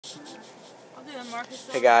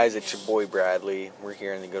Hey guys, it's your boy Bradley. We're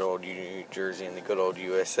here in the good old New Jersey, in the good old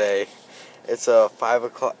USA. It's 5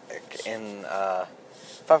 o'clock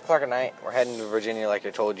at night. We're heading to Virginia, like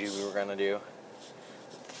I told you we were gonna do.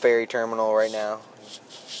 Ferry terminal right now,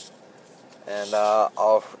 and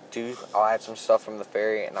I'll add some stuff from the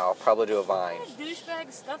ferry, and I'll probably do a vine. What kind of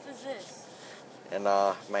douchebag stuff is this? And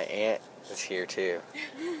my aunt is here too.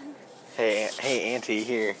 Hey auntie,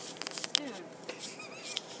 here. Dude.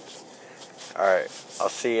 Alright, I'll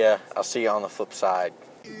see ya on the flip side.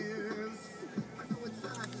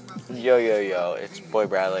 Yo, it's boy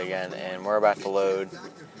Bradley again, and we're about to load.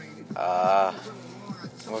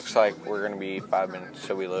 Looks like we're gonna be 5 minutes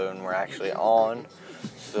till we load, and we're actually on.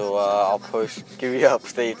 So I'll give you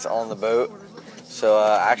updates on the boat. So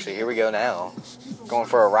actually, here we go now. Going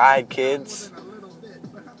for a ride, kids.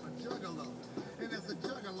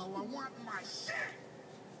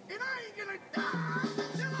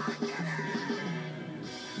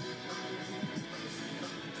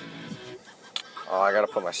 Oh, I gotta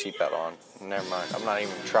put my seatbelt on. Never mind. I'm not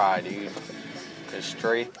even trying, dude. It's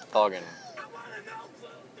straight thugging.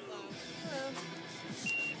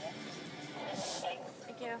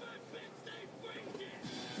 Thank you.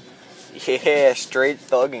 Yeah, straight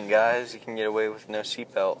thugging, guys. You can get away with no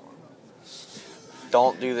seatbelt.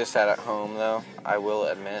 Don't do this at home, though. I will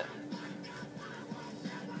admit.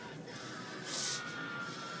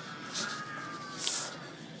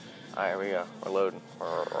 Alright, here we go. We're loading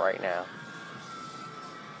right now.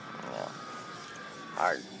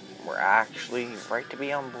 Alright, we're actually right to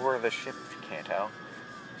be on board of the ship, if you can't tell.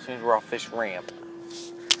 As soon as we're off this ramp,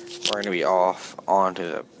 we're going to be off onto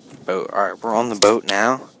the boat. Alright, we're on the boat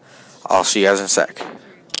now. I'll see you guys in a sec.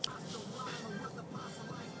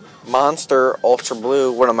 Monster Ultra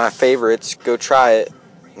Blue, one of my favorites. Go try it.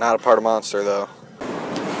 Not a part of Monster, though.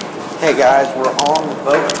 Hey guys, we're on the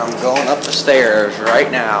boat. I'm going up the stairs right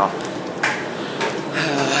now.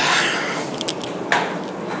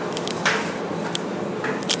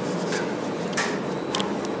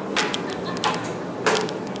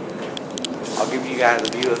 I'll give you guys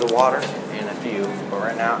a view of the water in a few, but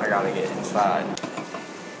right now I gotta get inside.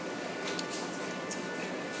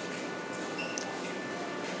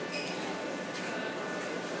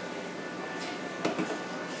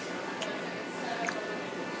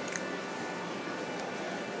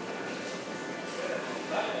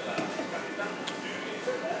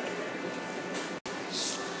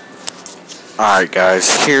 Alright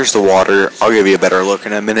guys, here's the water. I'll give you a better look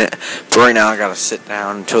in a minute. But right now I gotta sit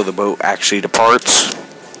down until the boat actually departs.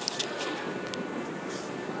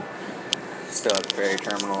 Still at the ferry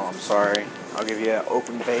terminal, I'm sorry. I'll give you an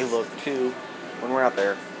open bay look too when we're out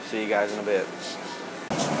there. See you guys in a bit.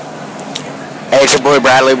 Hey, it's your boy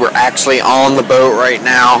Bradley. We're actually on the boat right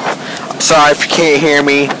now. I'm sorry if you can't hear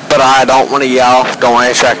me, but I don't want to yell. Don't want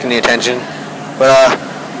to attract any attention. But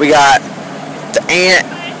we got the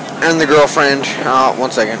aunt and the girlfriend,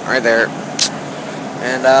 one second, right there,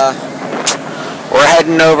 and we're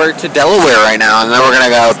heading over to Delaware right now, and then we're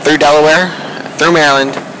gonna go through Delaware, through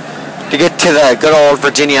Maryland, to get to the good old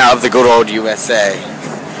Virginia of the good old USA.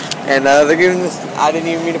 And they're giving this, I didn't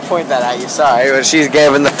even mean to point that at you, sorry, but she's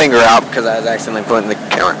giving the finger out because I was accidentally pointing the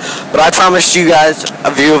camera. But I promised you guys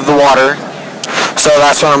a view of the water, so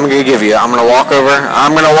that's what I'm gonna give you. I'm gonna walk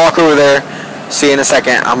over there, see you in a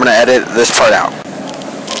second. I'm gonna edit this part out.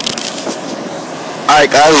 Alright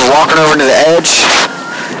guys, we're walking over to the edge,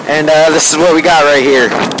 and this is what we got right here.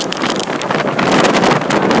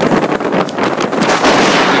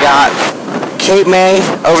 We got Cape May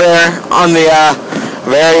over there on the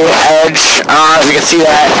very edge. I don't know if you can see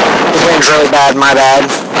that. The wind's really bad, my bad.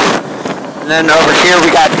 And then over here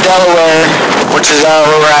we got Delaware, which is where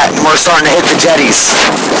we're at, and we're starting to hit the jetties.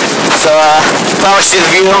 So, promise you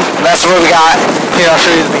the view. That's what we got. Here, I'll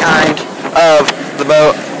show you the behind of the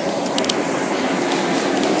boat.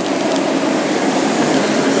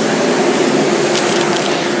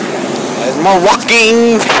 We're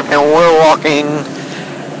walking, and we're walking.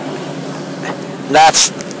 That's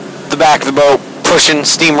the back of the boat, pushing,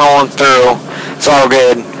 steam rolling through. It's all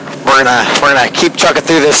good. We're gonna keep trucking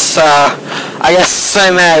through this, I guess,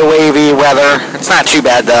 semi-wavy weather. It's not too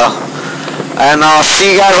bad though. And I'll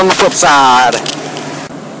see you guys on the flip side.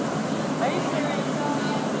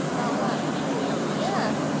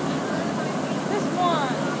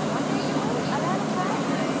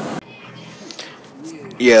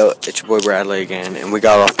 Yo, it's your boy Bradley again, and we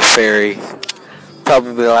got off the ferry.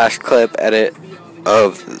 Probably the last clip edit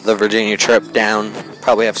of the Virginia trip down.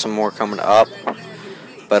 Probably have some more coming up.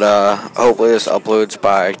 But hopefully this uploads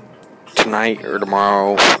by tonight or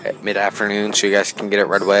tomorrow at mid-afternoon, so you guys can get it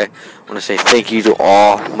right away. I want to say thank you to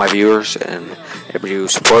all my viewers and everybody who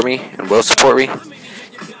support me and will support me.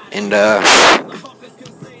 And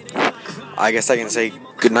I guess I can say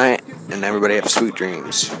good night, and everybody have sweet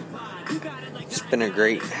dreams. It's been a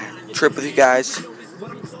great trip with you guys.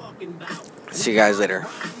 See you guys later.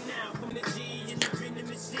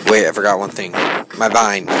 Wait, I forgot one thing. My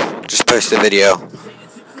Vine just posted a video.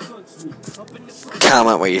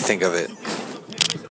 Comment what you think of it.